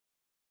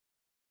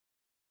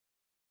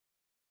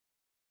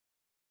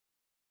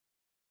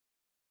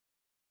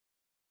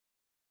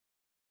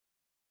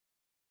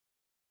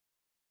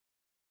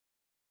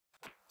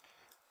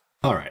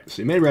Alright,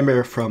 so you may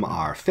remember from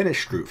our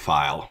finished group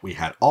file, we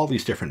had all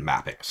these different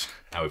mappings.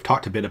 Now we've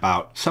talked a bit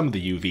about some of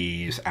the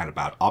UVs and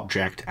about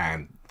object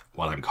and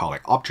what I'm calling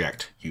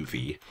object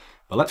UV,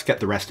 but let's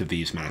get the rest of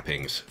these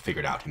mappings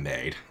figured out and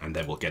made, and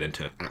then we'll get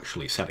into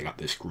actually setting up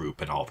this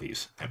group and all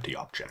these empty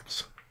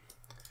objects.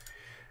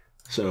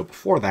 So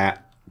before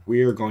that,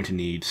 we're going to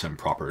need some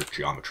proper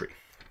geometry.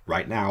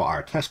 Right now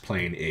our test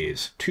plane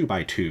is 2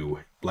 by 2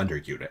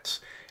 Blender units.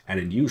 And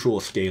in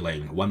usual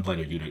scaling, 1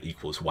 Blender unit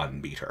equals 1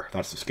 meter.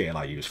 That's the scale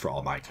I use for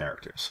all my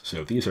characters.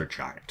 So these are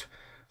giant.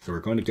 So we're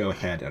going to go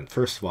ahead and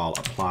first of all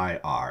apply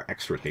our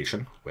X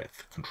rotation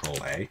with Control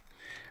A,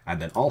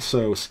 and then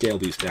also scale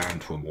these down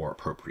to a more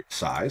appropriate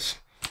size,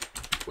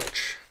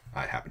 which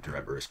I happen to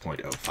remember is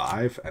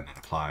 0.05, and then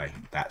apply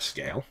that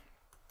scale.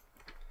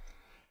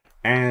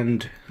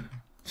 And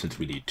since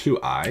we need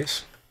two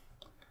eyes,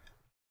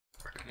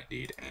 we're going to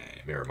need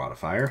a mirror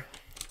modifier.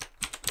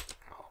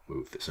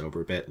 Move this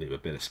over a bit, leave a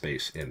bit of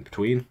space in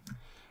between.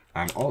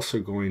 I'm also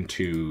going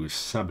to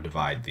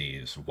subdivide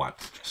these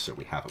once, just so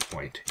we have a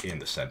point in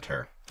the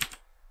center.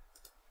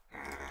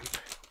 And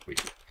we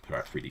can put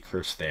our 3D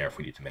cursor there if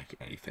we need to make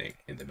anything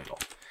in the middle.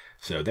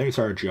 So there's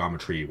our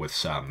geometry with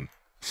some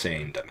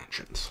sane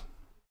dimensions.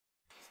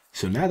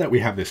 So now that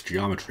we have this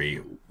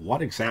geometry,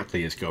 what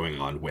exactly is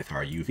going on with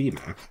our UV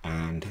map,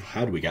 and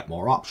how do we get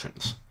more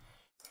options?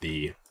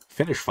 The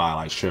finished file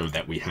I showed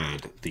that we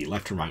had the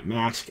left and right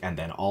mask and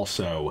then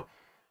also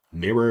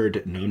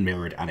mirrored,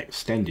 non-mirrored, and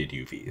extended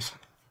UVs.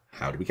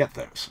 How do we get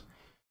those?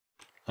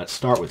 Let's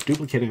start with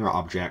duplicating our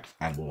object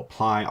and we'll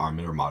apply our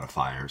mirror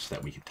modifier so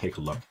that we can take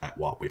a look at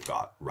what we've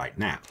got right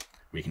now.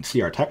 We can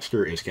see our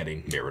texture is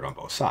getting mirrored on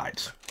both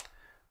sides.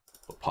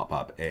 We'll pop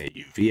up a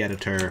UV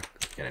editor,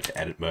 get into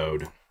edit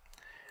mode,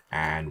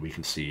 and we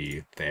can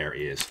see there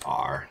is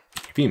our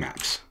UV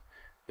maps.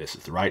 This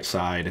is the right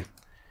side.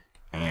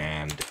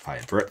 And if I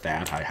invert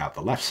that, I have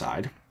the left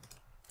side,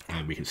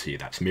 and we can see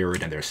that's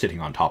mirrored and they're sitting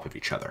on top of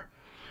each other.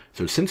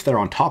 So since they're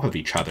on top of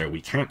each other,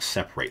 we can't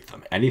separate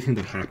them. Anything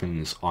that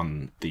happens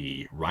on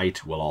the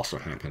right will also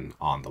happen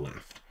on the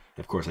left.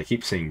 Of course, I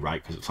keep saying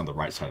right because it's on the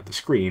right side of the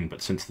screen,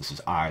 but since this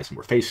is eyes and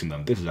we're facing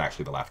them, this is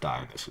actually the left eye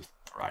and this is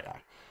the right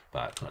eye.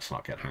 But let's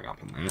not get hung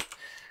up on that.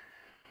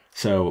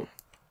 So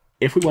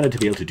if we wanted to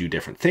be able to do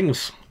different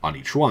things on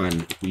each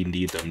one, we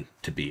need them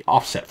to be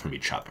offset from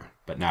each other.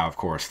 But now, of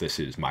course, this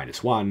is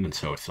 -1, and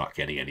so it's not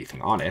getting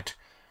anything on it,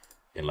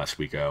 unless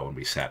we go and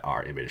we set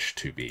our image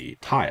to be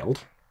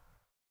tiled.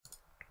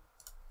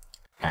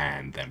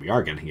 And then we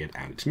are getting it,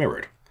 and it's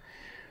mirrored.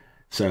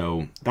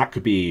 So that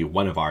could be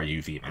one of our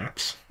UV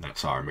maps.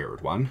 That's our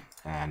mirrored one.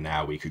 And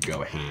now we could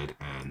go ahead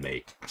and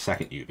make a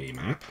second UV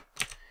map.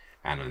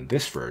 And in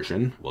this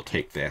version, we'll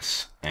take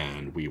this,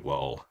 and we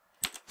will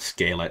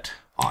scale it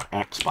on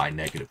X by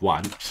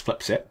 -1, which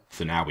flips it.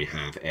 So now we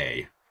have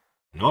a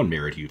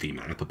non-mirrored UV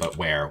map, but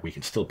where we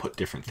can still put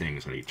different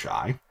things on each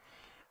eye.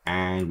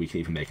 And we can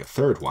even make a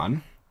third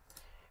one.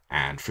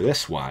 And for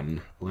this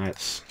one,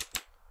 let's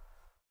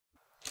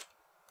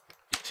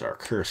use our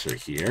cursor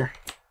here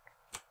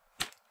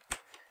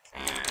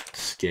and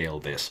scale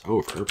this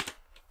over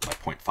by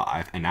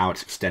 0.5. And now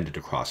it's extended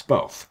across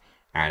both.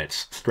 And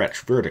it's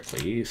stretched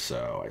vertically,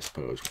 so I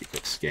suppose we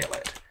could scale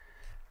it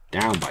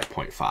down by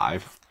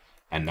 0.5.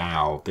 And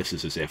now this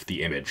is as if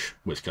the image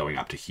was going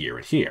up to here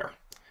and here.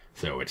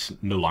 So it's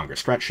no longer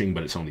stretching,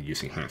 but it's only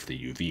using half the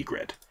UV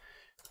grid.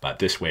 But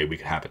this way we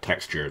could have a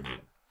texture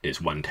that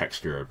is one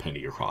texture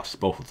painting across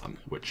both of them,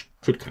 which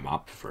could come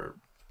up for,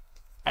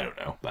 I don't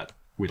know, but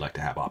we'd like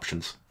to have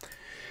options.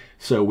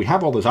 So we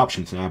have all those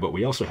options now, but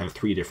we also have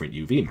 3 different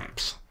UV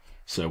maps.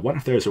 So what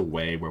if there's a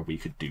way where we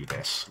could do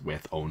this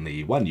with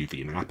only one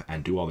UV map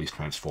and do all these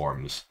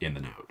transforms in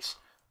the nodes?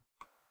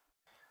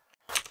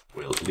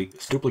 We'll delete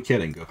this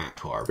duplicate and go back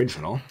to our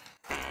original.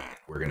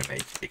 We're going to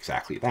make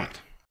exactly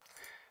that.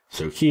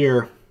 So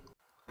here,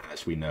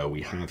 as we know,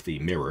 we have the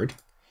mirrored.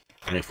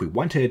 And if we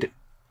wanted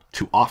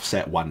to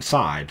offset one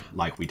side,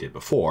 like we did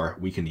before,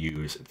 we can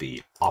use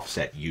the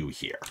offset U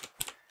here.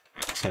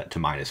 Set it to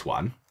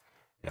 -1.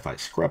 If I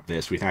scrub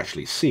this, we can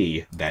actually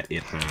see that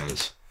it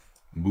has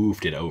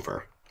moved it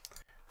over,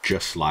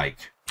 just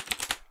like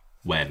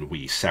when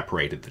we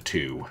separated the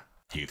two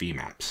UV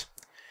maps.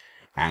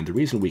 And the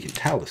reason we can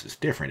tell this is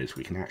different is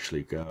we can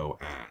actually go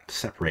and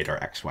separate our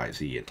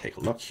XYZ and take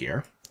a look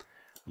here.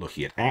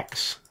 Looking at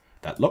X,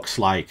 that looks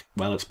like,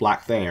 well, it's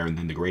black there and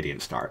then the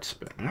gradient starts.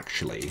 But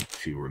actually,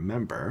 if you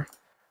remember,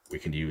 we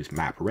can use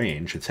map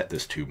range and set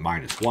this to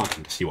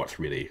 -1 to see what's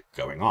really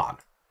going on.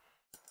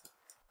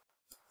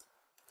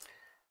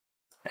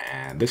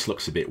 And this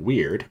looks a bit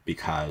weird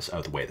because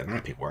of the way the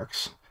mapping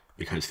works,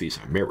 because these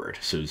are mirrored.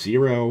 So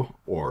 0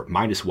 or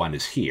 -1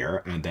 is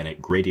here, and then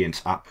it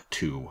gradients up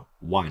to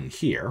 1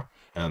 here.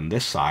 And on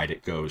this side,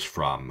 it goes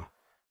from,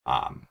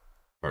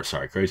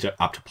 it goes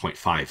up to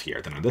 0.5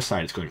 here. Then on this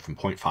side, it's going from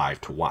 0.5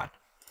 to 1.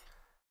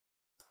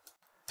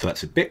 So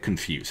that's a bit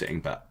confusing,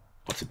 but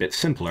what's a bit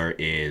simpler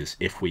is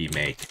if we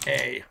make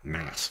a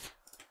mask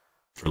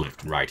for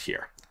left and right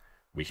here,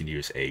 we can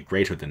use a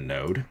greater than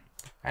node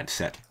and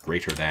set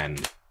greater than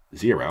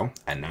 0,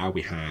 and now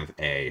we have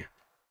a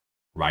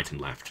right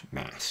and left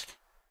mask.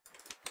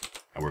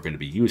 And we're going to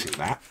be using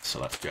that, so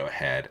let's go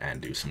ahead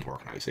and do some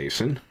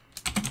organization.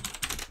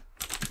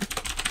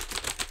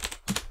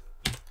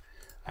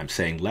 I'm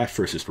saying left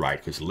versus right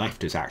because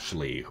left is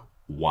actually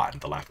 1,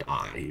 the left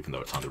eye, even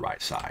though it's on the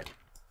right side.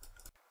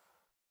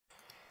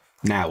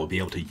 Now we'll be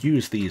able to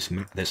use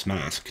this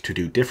mask to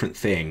do different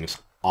things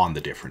on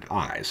the different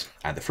eyes.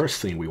 And the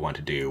first thing we want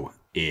to do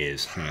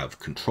is have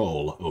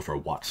control over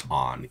what's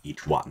on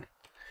each one.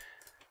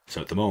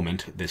 So at the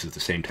moment, this is the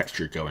same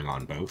texture going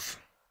on both.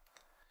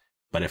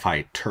 But if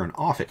I turn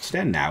off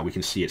extend now, we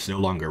can see it's no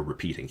longer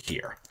repeating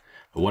here.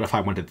 But what if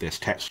I wanted this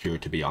texture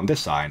to be on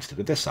this eye instead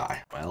of this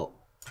eye? Well,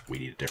 we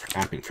need a different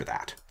mapping for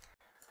that.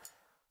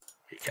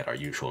 We get our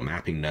usual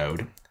mapping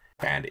node,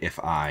 and if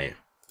I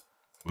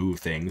move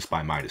things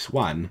by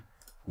 -1,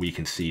 we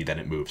can see that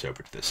it moves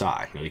over to this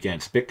eye. And again,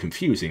 it's a bit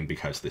confusing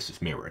because this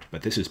is mirrored,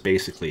 but this is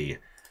basically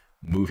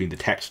moving the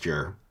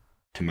texture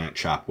to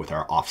match up with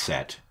our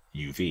offset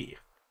UV.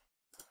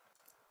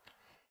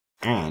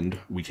 And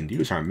we can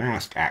use our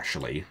mask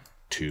actually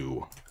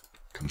to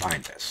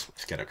combine this.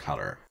 Let's get a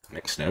color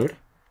mix node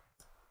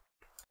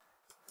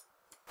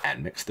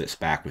and mix this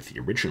back with the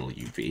original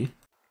UV.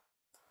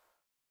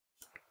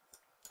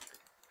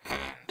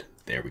 And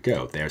there we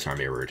go. There's our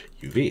mirrored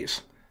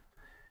UVs.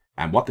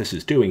 And what this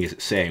is doing is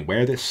it's saying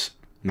where this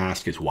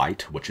mask is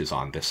white, which is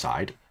on this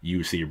side,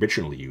 use the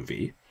original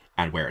UV,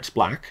 and where it's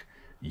black,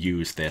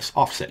 use this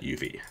offset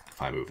UV.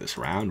 If I move this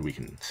around, we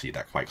can see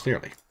that quite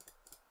clearly.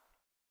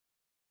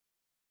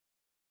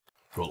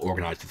 We'll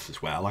organize this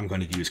as well. I'm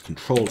going to use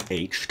Control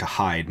H to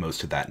hide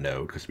most of that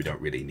node because we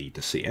don't really need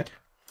to see it.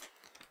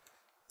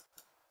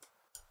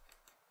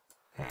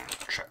 And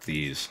chuck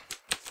these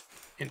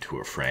into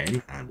a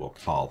frame, and we'll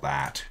call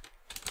that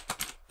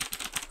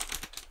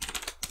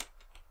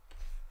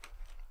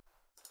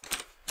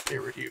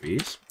mirrored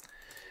UVs.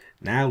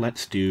 Now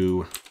let's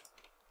do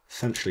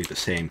essentially the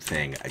same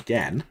thing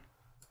again.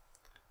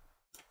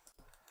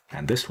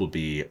 And this will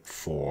be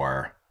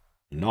for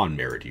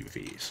non-mirrored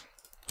UVs.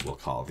 We'll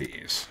call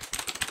these.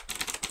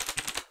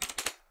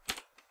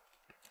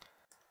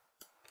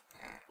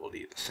 We'll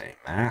need the same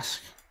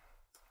mask.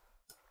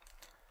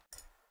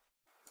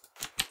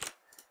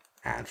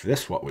 And for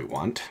this, what we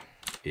want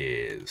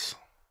is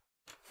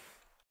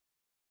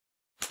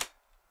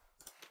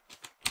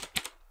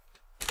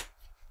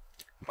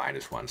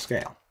 -1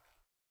 scale.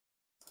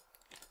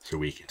 So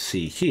we can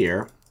see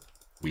here,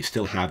 we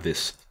still have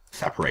this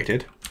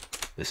separated.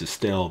 This is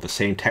still the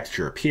same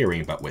texture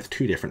appearing, but with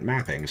 2 different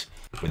mappings,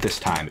 but this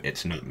time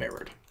it's not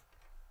mirrored.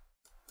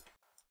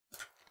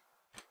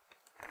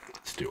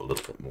 Let's do a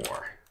little bit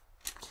more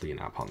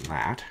cleanup on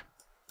that.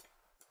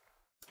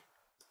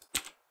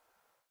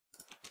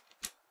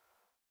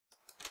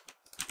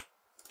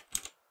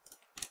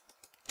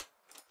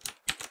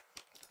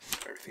 So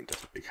everything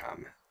doesn't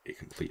become a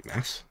complete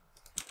mess.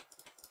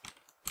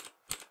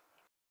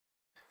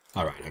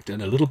 Alright, I've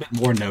done a little bit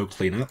more node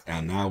cleanup,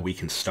 and now we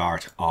can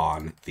start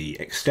on the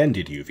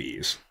extended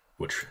UVs,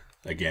 which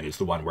again is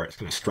the one where it's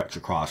going to stretch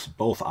across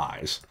both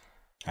eyes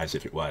as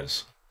if it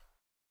was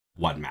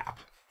one map.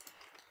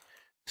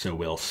 So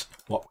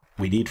what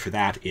we need for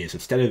that is,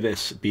 instead of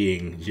this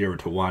being 0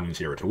 to 1 and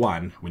 0 to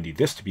 1, we need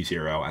this to be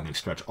 0 and then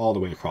stretch all the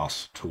way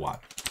across to 1.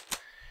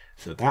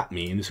 So that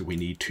means we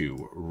need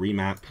to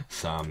remap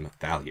some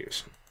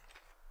values.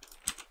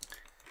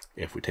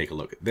 If we take a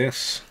look at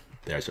this,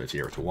 there's our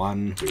 0 to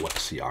 1. We want to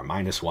see our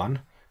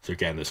 -1. So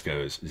again, this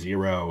goes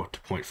 0 to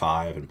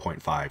 0.5 and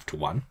 0.5 to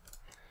 1.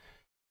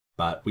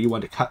 But we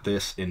want to cut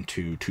this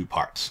into 2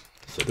 parts.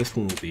 So this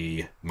one will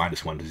be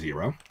 -1 to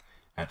 0.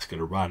 And it's going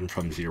to run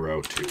from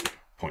 0 to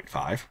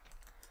 0.5.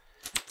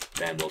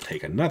 Then we'll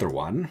take another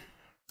one.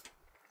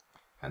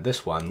 And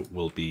this one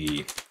will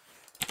be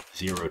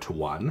 0 to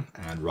 1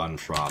 and run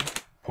from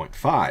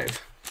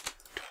 0.5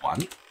 to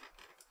 1.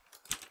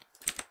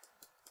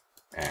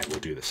 And we'll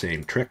do the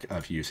same trick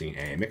of using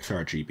a mix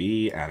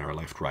RGB and our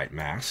left-right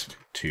mask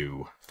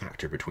to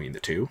factor between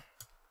the 2.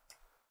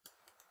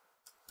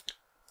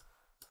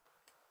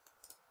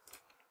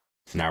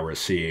 So now we're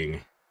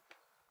seeing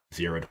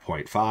 0 to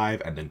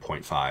 0.5 and then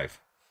 0.5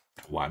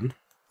 to 1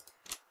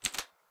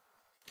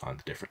 on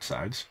the different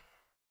sides.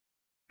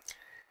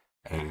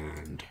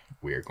 And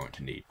we're going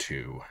to need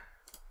to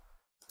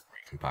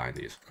recombine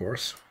these, of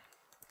course.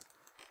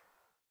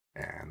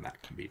 And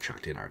that can be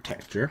chucked in our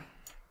texture.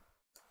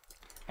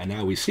 And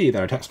now we see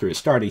that our texture is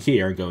starting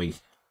here and going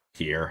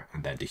here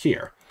and then to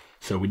here.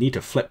 So we need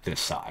to flip this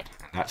side.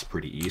 And that's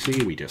pretty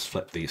easy. We just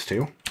flip these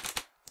 2.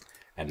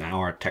 And now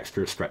our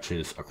texture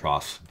stretches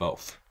across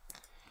both.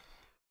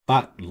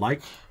 But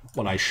like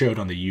what I showed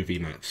on the UV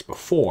maps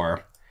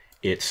before,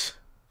 it's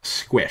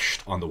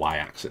squished on the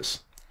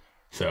y-axis.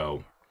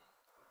 So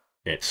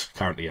it's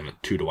currently a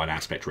 2 to 1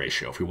 aspect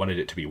ratio. If we wanted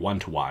it to be 1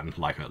 to 1,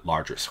 like a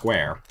larger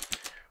square,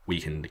 we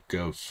can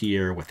go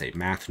here with a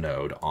math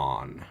node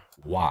on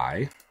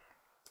y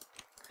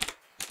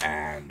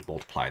and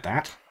multiply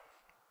that.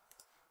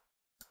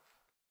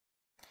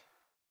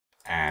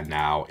 And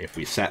now if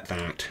we set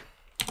that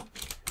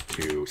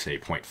to, say,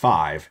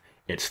 0.5,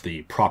 it's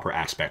the proper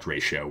aspect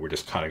ratio. We're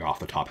just cutting off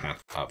the top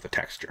half of the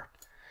texture.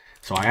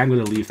 So I am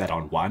going to leave that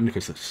on 1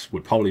 because this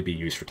would probably be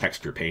used for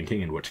texture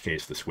painting, in which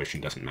case the switching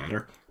doesn't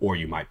matter, or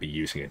you might be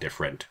using a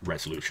different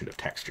resolution of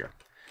texture.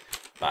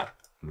 But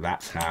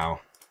that's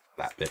how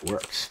that bit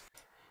works.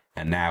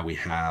 And now we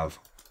have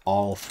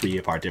all 3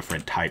 of our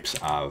different types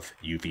of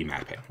UV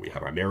mapping. We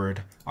have our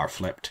mirrored, our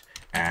flipped,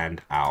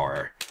 and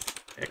our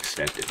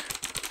extended.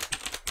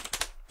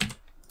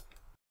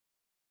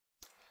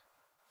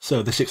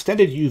 So this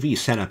extended UV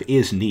setup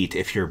is neat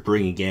if you're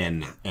bringing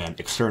in an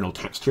external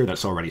texture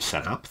that's already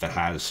set up that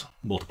has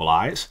multiple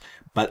eyes,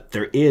 but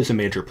there is a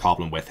major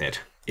problem with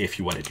it if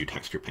you want to do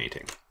texture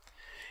painting.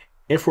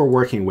 If we're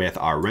working with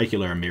our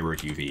regular mirrored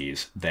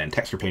UVs, then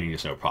texture painting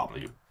is no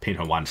problem. You paint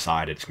on one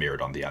side, it's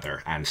mirrored on the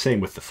other, and same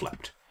with the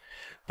flipped.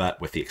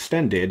 But with the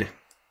extended,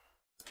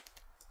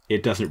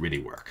 it doesn't really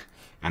work.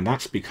 And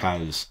that's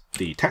because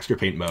the texture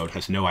paint mode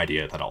has no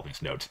idea that all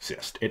these nodes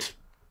exist. It's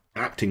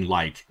acting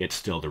like it's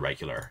still the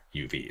regular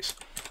UVs.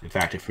 In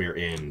fact, if we're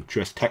in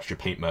just texture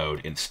paint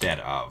mode instead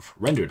of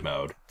rendered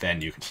mode,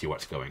 then you can see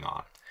what's going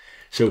on.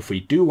 So if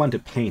we do want to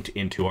paint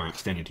into our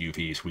extended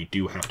UVs, we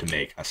do have to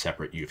make a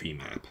separate UV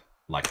map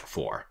like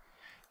before.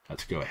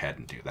 Let's go ahead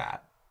and do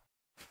that.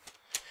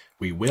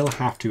 We will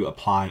have to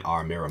apply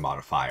our mirror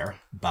modifier,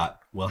 but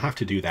we'll have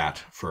to do that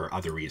for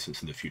other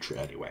reasons in the future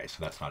anyway, so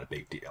that's not a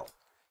big deal.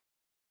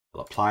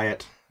 We'll apply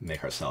it,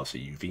 make ourselves a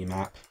UV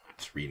map.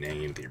 Let's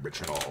rename the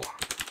original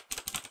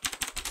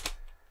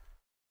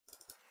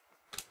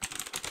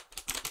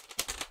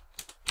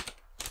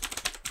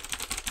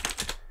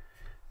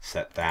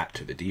set that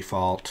to the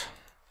default,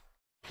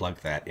 plug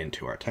that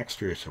into our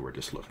texture, so we're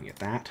just looking at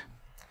that.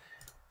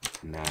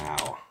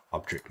 Now,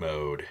 object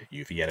mode,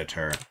 UV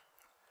editor.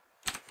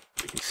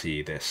 We can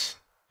see this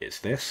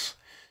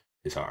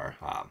is our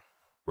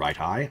right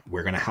eye.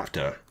 We're going to have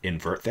to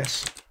invert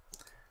this.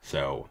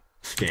 So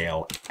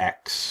scale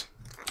X,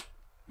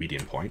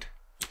 median point,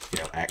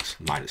 scale X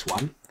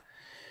 -1.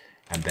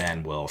 And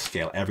then we'll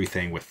scale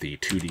everything with the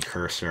 2D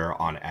cursor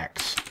on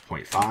X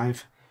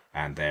 0.5.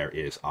 And there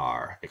is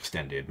our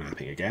extended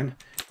mapping again.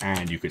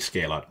 And you could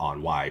scale it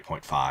on Y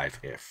 0.5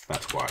 if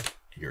that's what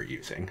you're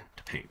using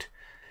to paint.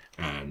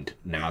 And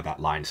now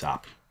that lines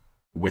up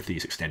with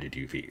these extended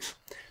UVs.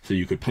 So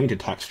you could paint a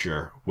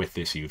texture with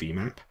this UV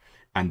map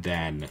and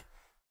then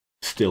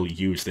still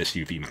use this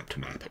UV map to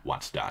map it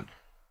once done.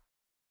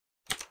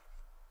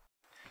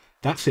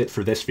 That's it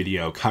for this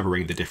video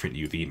covering the different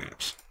UV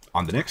maps.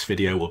 On the next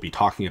video, we'll be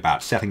talking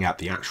about setting up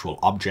the actual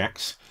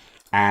objects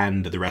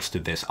and the rest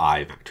of this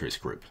eye vectors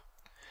group.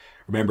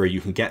 Remember, you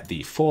can get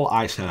the full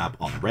eye setup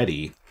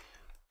already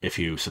if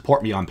you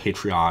support me on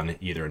Patreon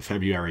either in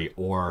February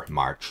or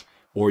March,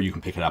 or you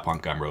can pick it up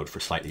on Gumroad for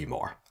slightly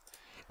more.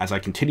 As I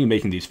continue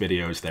making these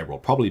videos, there will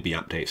probably be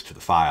updates to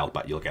the file,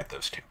 but you'll get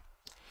those too.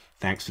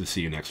 Thanks, and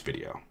see you next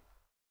video.